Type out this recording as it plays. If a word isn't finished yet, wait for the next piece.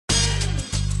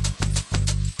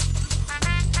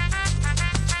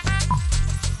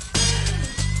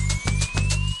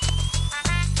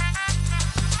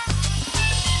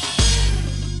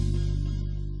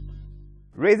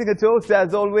raising a toast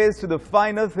as always to the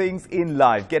finer things in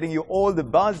life, getting you all the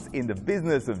buzz in the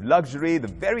business of luxury, the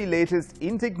very latest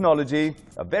in technology.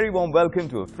 A very warm welcome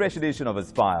to a fresh edition of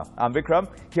Aspire. I'm Vikram,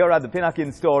 here at the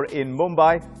Pinakin store in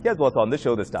Mumbai. Here's what's on the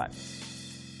show this time.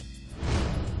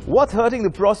 What's hurting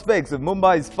the prospects of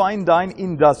Mumbai's fine dine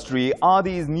industry? Are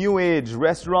these new age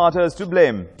restaurateurs to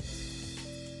blame?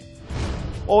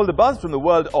 All the buzz from the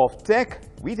world of tech.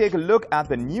 We take a look at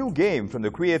the new game from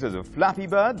the creators of Flappy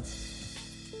Birds.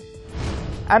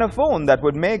 And a phone that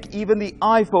would make even the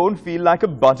iPhone feel like a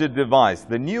budget device,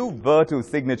 the new Virtu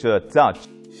Signature Touch.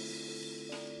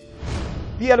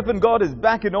 The Elephant God is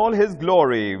back in all his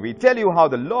glory. We tell you how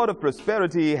the Lord of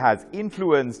Prosperity has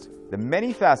influenced the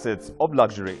many facets of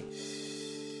luxury.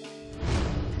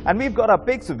 And we've got our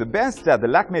picks of the best at the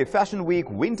Lakme Fashion Week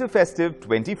Winter Festive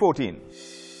 2014.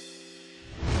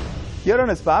 Here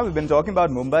on Aspire, we've been talking about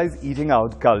Mumbai's eating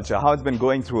out culture, how it's been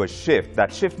going through a shift.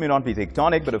 That shift may not be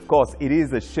tectonic, but of course it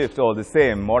is a shift all the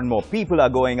same. More and more people are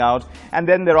going out, and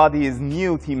then there are these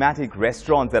new thematic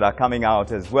restaurants that are coming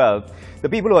out as well. The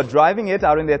people who are driving it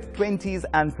are in their 20s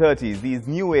and 30s, these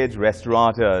new age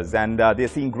restaurateurs, and they're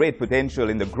seeing great potential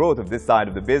in the growth of this side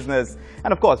of the business.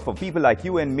 And of course, for people like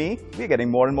you and me, we're getting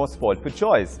more and more spoiled for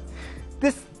choice.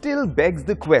 This still begs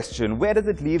the question, where does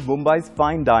it leave Mumbai's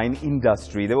fine dine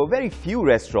industry? There were very few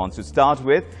restaurants to start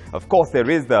with. Of course, there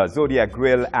is the Zodiac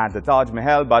Grill and the Taj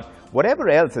Mahal, but whatever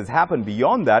else has happened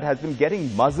beyond that has been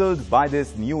getting muzzled by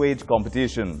this new age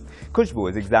competition. Khushboo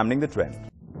is examining the trend.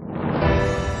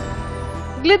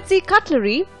 Glitzy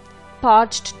cutlery,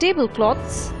 parched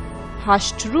tablecloths,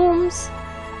 hushed rooms,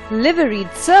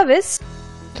 liveried service,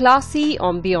 classy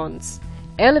ambience,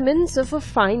 elements of a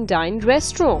fine dine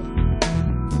restaurant.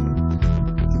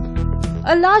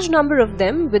 A large number of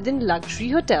them within luxury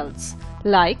hotels,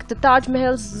 like the Taj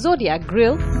Mahal's Zodiac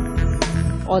Grill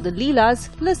or the Leela's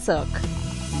Le Cirque.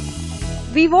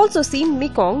 We've also seen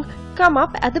Mekong come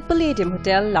up at the Palladium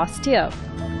Hotel last year.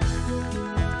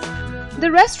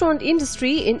 The restaurant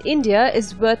industry in India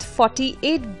is worth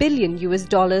 $48 billion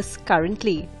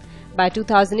currently. By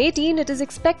 2018, it is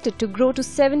expected to grow to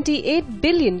 $78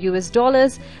 billion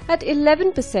at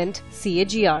 11%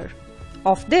 CAGR.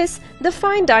 Of this, the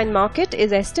fine dine market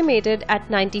is estimated at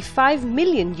 $95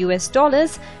 million.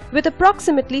 With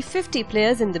approximately 50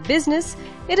 players in the business,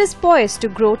 it is poised to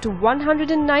grow to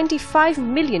 $195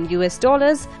 million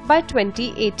by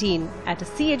 2018 at a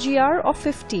CAGR of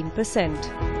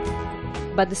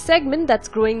 15%. But the segment that's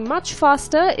growing much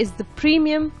faster is the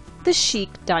premium, the chic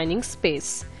dining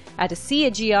space, at a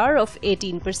CAGR of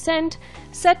 18%,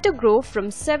 set to grow from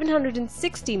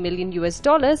 $760 million to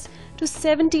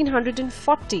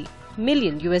 $1,740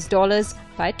 million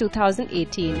by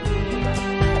 2018.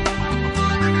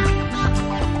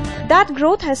 That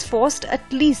growth has forced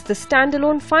at least the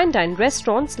standalone fine dine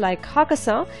restaurants like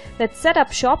Hakkasan that set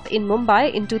up shop in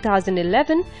Mumbai in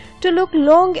 2011 to look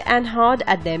long and hard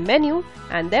at their menu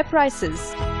and their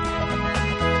prices.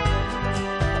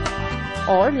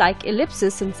 Or like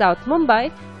Ellipsis in South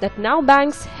Mumbai that now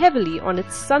banks heavily on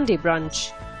its Sunday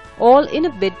brunch, all in a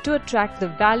bid to attract the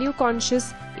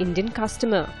value-conscious Indian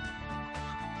customer.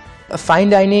 Fine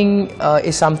dining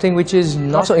is something which is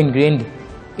not so ingrained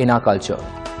in our culture.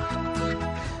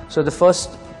 So the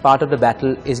first part of the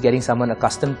battle is getting someone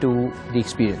accustomed to the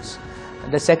experience.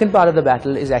 The second part of the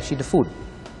battle is actually the food.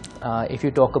 If you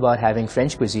talk about having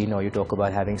French cuisine or you talk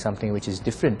about having something which is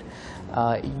different,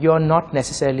 you're not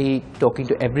necessarily talking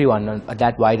to everyone,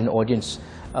 that wide an audience,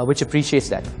 which appreciates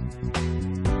that.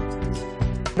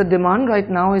 The demand right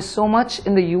now is so much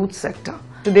in the youth sector.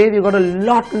 Today we've got a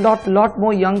lot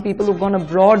more young people who've gone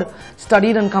abroad,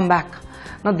 studied and come back.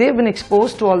 Now they've been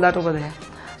exposed to all that over there.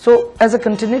 So as a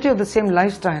continuity of the same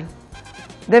lifestyle,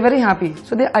 they're very happy.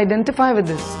 So they identify with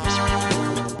this.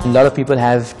 A lot of people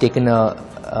have taken a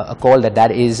call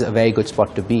that is a very good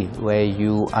spot to be, where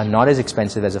you are not as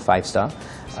expensive as a 5-star,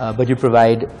 but you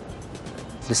provide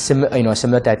the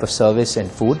similar type of service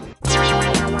and food.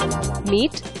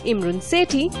 Meet Imran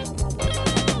Sethi,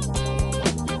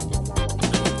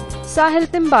 Sahil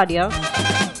Timbadia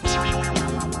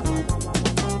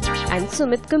and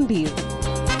Sumit Gambhir,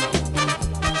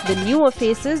 the newer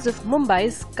faces of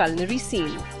Mumbai's culinary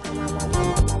scene.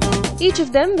 Each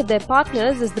of them with their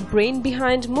partners is the brain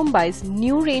behind Mumbai's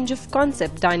new range of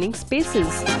concept dining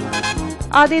spaces.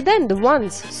 Are they then the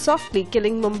ones softly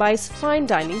killing Mumbai's fine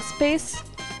dining space?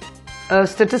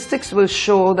 Statistics will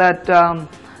show that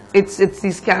it's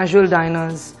these casual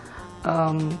diners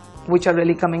which are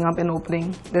really coming up and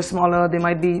opening. They're smaller, they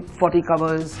might be 40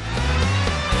 covers.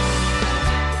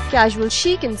 Casual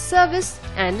chic in service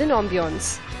and in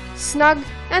ambience, snug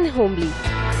and homely.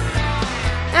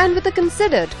 And with a a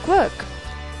considered quirk.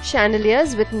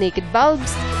 Chandeliers with naked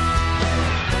bulbs,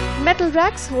 metal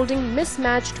racks holding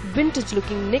mismatched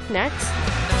vintage-looking knickknacks,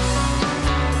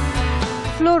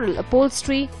 floral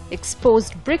upholstery,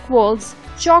 exposed brick walls,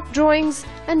 chalk drawings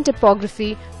and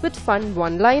typography with fun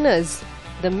one-liners.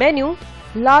 The menu,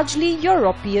 largely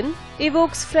European,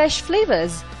 evokes fresh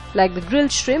flavors like the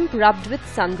grilled shrimp rubbed with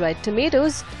sun-dried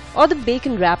tomatoes or the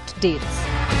bacon-wrapped dates.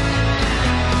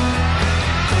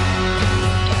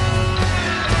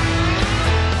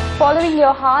 Following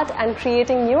your heart and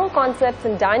creating newer concepts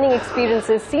and dining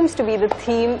experiences seems to be the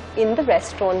theme in the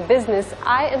restaurant business.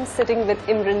 I am sitting with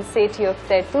Imran Sethi of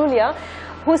Tatulia,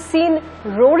 who's seen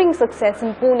roaring success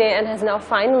in Pune and has now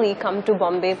finally come to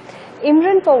Bombay.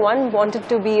 Imran, for one, wanted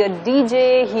to be a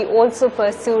DJ. He also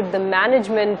pursued the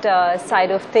management side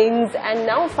of things, and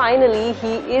now finally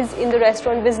he is in the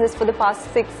restaurant business for the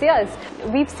past 6 years.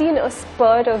 We've seen a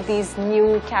spurt of these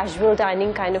new casual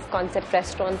dining kind of concept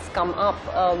restaurants come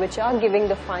up, which are giving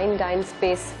the fine dine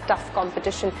space tough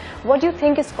competition. What do you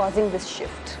think is causing this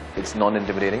shift? It's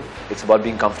non-intimidating. It's about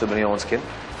being comfortable in your own skin.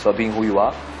 It's about being who you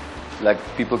are. Like,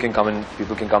 people can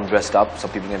come dressed up,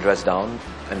 some people can dress down,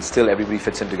 and still everybody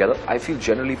fits in together. I feel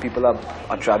generally people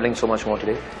are traveling so much more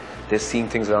today. They're seeing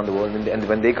things around the world, and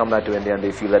when they come back to India and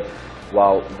they feel that,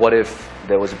 wow, what if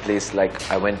there was a place like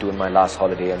I went to in my last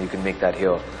holiday and you can make that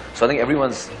here. So I think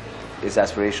everyone is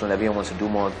aspirational, everyone wants to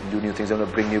do new things, they want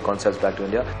to bring new concepts back to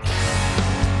India.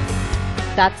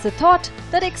 That's the thought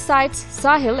that excites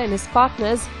Sahil and his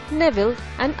partners Neville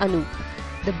and Anup,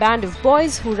 the band of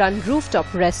boys who run rooftop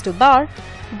resto bar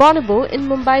Bonobo in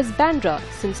Mumbai's Bandra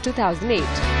since 2008.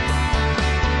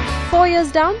 4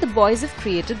 years down, the boys have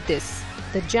created this,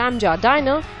 the Jam Jar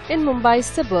Diner in Mumbai's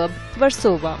suburb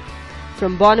Versova.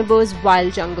 From Bonobo's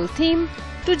wild jungle theme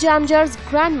to Jam Jar's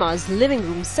grandma's living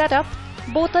room setup,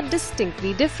 both are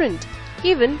distinctly different,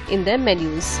 even in their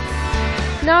menus.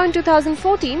 Now in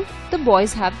 2014, the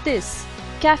boys have this,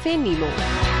 Cafe Nemo.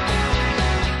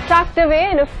 Tucked away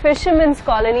in a fisherman's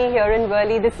colony here in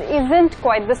Worli, this isn't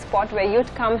quite the spot where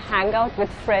you'd come hang out with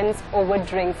friends over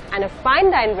drinks, and a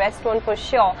fine dine restaurant for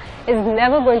sure is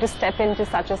never going to step into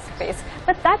such a space.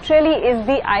 But that really is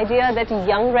the idea that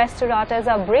young restaurateurs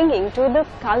are bringing to the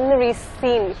culinary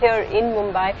scene here in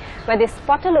Mumbai, where they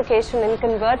spot a location and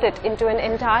convert it into an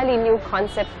entirely new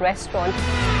concept restaurant.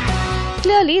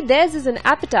 Clearly, theirs is an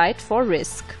appetite for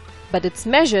risk, but it's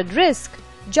measured risk.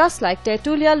 Just like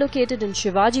Tatulia, located in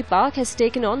Shivaji Park, has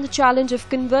taken on the challenge of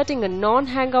converting a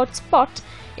non-hangout spot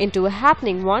into a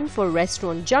happening one for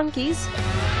restaurant junkies.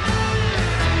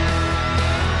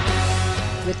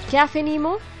 With Cafe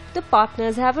Nemo, the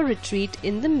partners have a retreat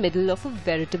in the middle of a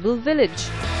veritable village.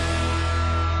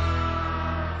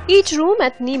 Each room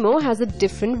at Nemo has a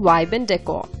different vibe and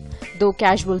decor. Though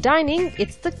casual dining,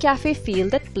 it's the cafe feel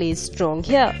that plays strong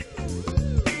here.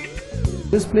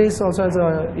 This place also has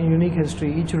a unique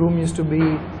history. Each room used to be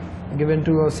given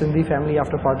to a Sindhi family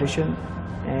after partition,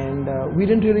 and we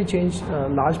didn't really change a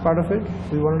large part of it.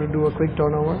 We wanted to do a quick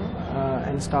turnover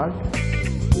and start.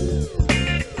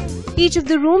 Each of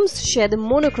the rooms share the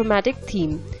monochromatic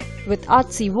theme, with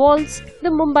artsy walls, the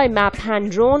Mumbai map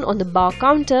hand-drawn on the bar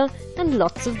counter and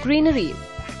lots of greenery.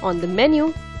 On the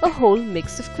menu, a whole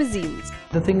mix of cuisines.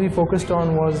 The thing we focused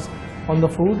on was on the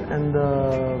food and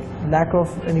the lack of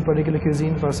any particular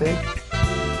cuisine per se.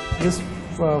 This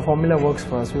formula works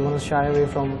for us. We want to shy away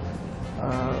from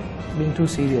being too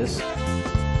serious.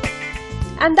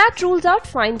 And that rules out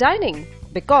fine dining,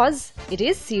 because it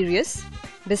is serious.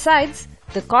 Besides,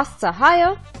 the costs are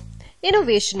higher,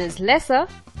 innovation is lesser,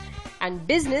 and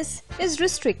business is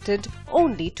restricted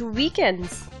only to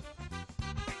weekends.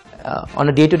 On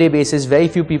a day-to-day basis, very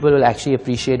few people will actually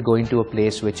appreciate going to a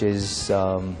place which is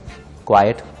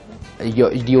quiet.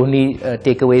 The only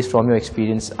takeaways from your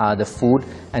experience are the food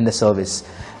and the service.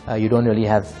 You don't really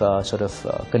have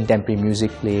contemporary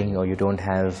music playing, or you don't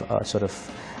have sort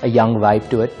of a young vibe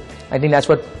to it. I think that's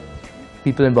what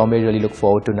people in Bombay really look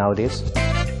forward to nowadays.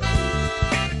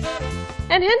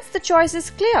 And hence the choice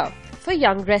is clear for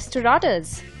young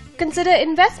restaurateurs. Consider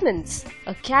investments.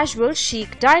 A casual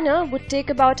chic diner would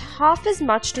take about half as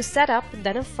much to set up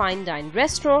than a fine dine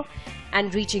restaurant,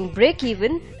 and reaching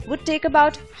break-even would take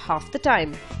about half the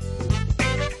time.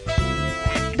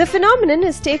 The phenomenon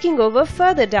is taking over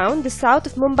further down the south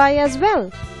of Mumbai as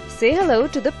well. Say hello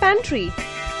to the Pantry.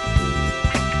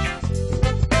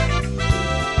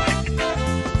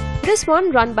 This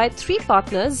one run by 3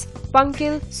 partners,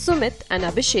 Pankil, Sumit and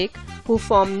Abhishek, who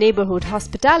form Neighbourhood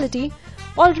Hospitality,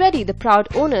 already the proud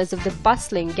owners of the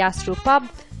bustling gastropub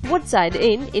Woodside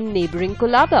Inn in neighbouring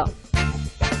Colaba.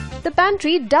 The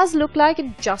pantry does look like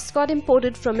it just got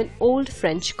imported from an old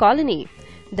French colony.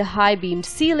 The high-beamed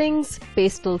ceilings,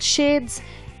 pastel shades,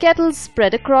 kettles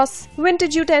spread across,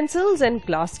 vintage utensils and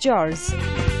glass jars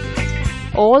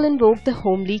all invoke the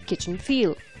homely kitchen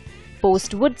feel.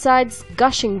 Post Woodside's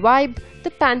gushing vibe,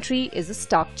 the pantry is a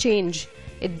stark change.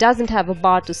 It doesn't have a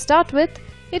bar to start with,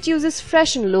 it uses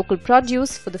fresh and local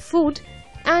produce for the food,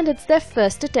 and it's their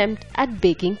first attempt at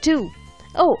baking too.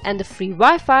 Oh, and the free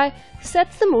Wi-Fi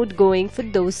sets the mood going for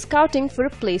those scouting for a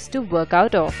place to work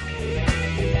out of.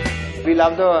 We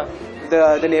love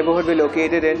the neighborhood we're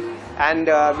located in, and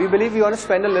we believe we want to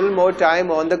spend a little more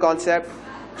time on the concept,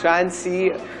 try and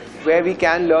see where we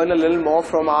can learn a little more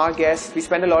from our guests. We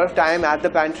spend a lot of time at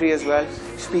the pantry as well,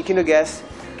 speaking to guests,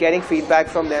 getting feedback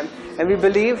from them, and we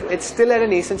believe it's still at a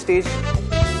nascent stage.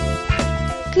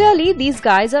 Clearly, these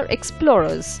guys are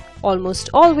explorers,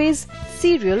 almost always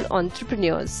serial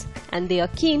entrepreneurs, and they are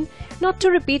keen not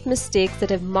to repeat mistakes that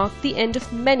have marked the end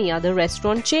of many other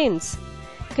restaurant chains.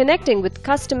 Connecting with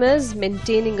customers,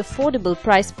 maintaining affordable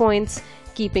price points,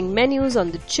 keeping menus on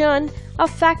the churn are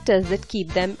factors that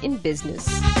keep them in business.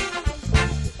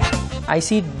 I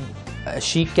see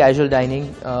chic casual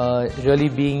dining really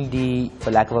being the,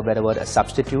 for lack of a better word, a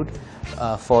substitute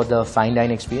for the fine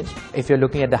dining experience. If you're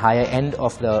looking at the higher end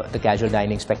of the casual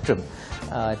dining spectrum,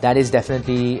 that is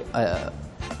definitely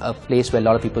a place where a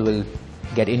lot of people will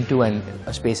get into, and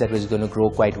a space that is going to grow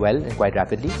quite well and quite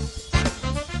rapidly.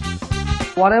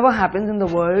 Whatever happens in the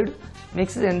world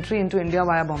makes its entry into India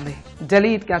via Bombay.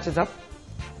 Delhi, it catches up.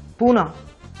 Pune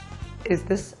is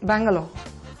this Bangalore.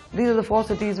 These are the 4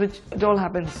 cities which it all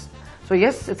happens. So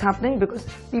yes, it's happening because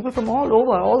people from all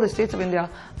over, all the states of India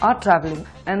are traveling,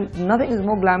 and nothing is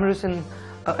more glamorous and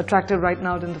attractive right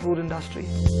now than the food industry.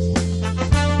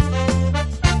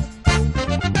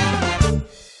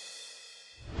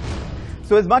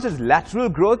 So as much as lateral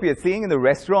growth we are seeing in the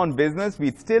restaurant business,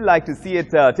 we'd still like to see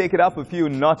it take it up a few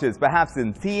notches, perhaps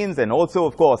in themes and also,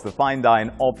 of course, the fine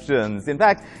dine options. In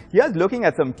fact, here's looking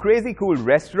at some crazy cool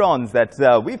restaurants that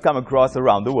we've come across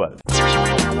around the world.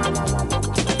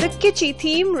 The kitschy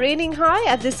theme reigning high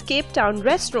at this Cape Town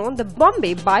restaurant, the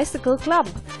Bombay Bicycle Club.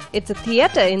 It's a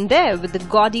theatre in there with the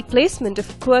gaudy placement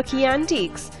of quirky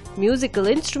antiques, musical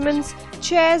instruments,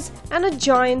 chairs and a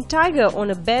giant tiger on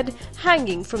a bed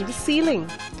hanging from the ceiling.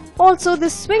 Also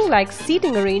this swing-like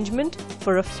seating arrangement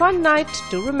for a fun night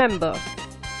to remember.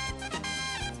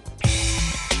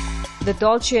 The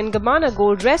Dolce & Gabbana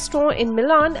Gold restaurant in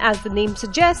Milan, as the name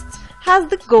suggests, has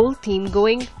the gold theme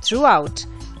going throughout.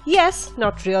 Yes,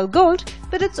 not real gold,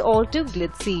 but it's all too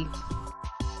glitzy.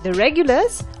 The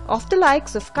regulars of the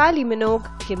likes of Kylie Minogue,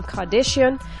 Kim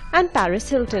Kardashian and Paris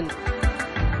Hilton.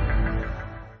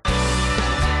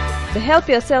 The Help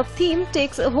Yourself theme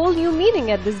takes a whole new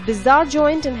meaning at this bizarre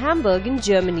joint in Hamburg in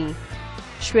Germany.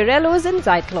 Schwerellos and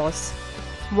Zeitlos.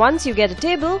 Once you get a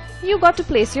table, you got to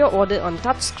place your order on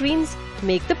touch screens,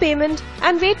 make the payment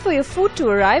and wait for your food to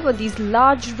arrive on these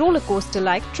large roller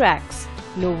coaster-like tracks.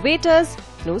 No waiters,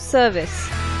 no service.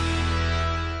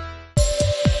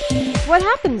 What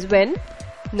happens when?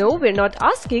 No, we're not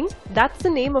asking. That's the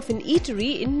name of an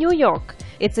eatery in New York.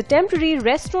 It's a temporary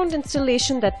restaurant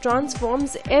installation that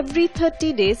transforms every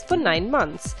 30 days for 9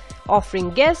 months,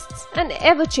 offering guests an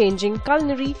ever-changing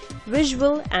culinary,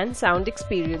 visual and sound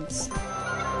experience.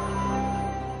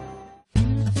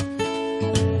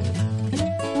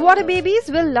 Water babies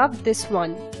will love this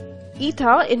one.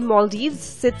 Etha in Maldives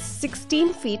sits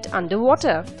 16 feet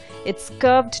underwater. Its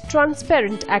curved,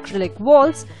 transparent acrylic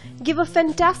walls give a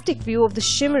fantastic view of the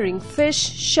shimmering fish,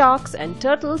 sharks and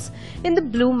turtles in the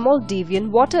blue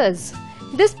Maldivian waters.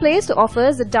 This place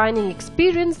offers a dining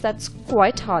experience that's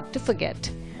quite hard to forget.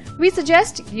 We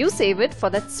suggest you save it for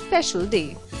that special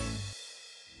day.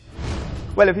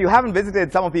 Well, if you haven't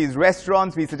visited some of these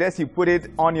restaurants, we suggest you put it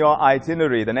on your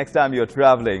itinerary the next time you're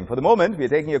traveling. For the moment, we're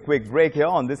taking a quick break here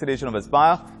on this edition of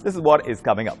Aspire. This is what is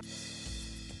coming up.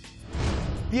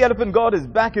 The Elephant God is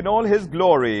back in all his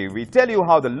glory. We tell you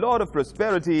how the Lord of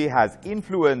Prosperity has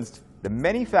influenced the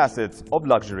many facets of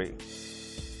luxury.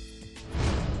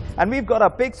 And we've got our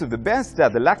picks of the best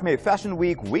at the Lakme Fashion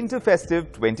Week Winter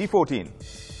Festive 2014.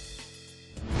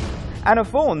 And a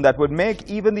phone that would make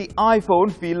even the iPhone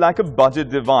feel like a budget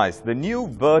device, the new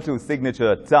Virtu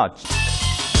Signature Touch.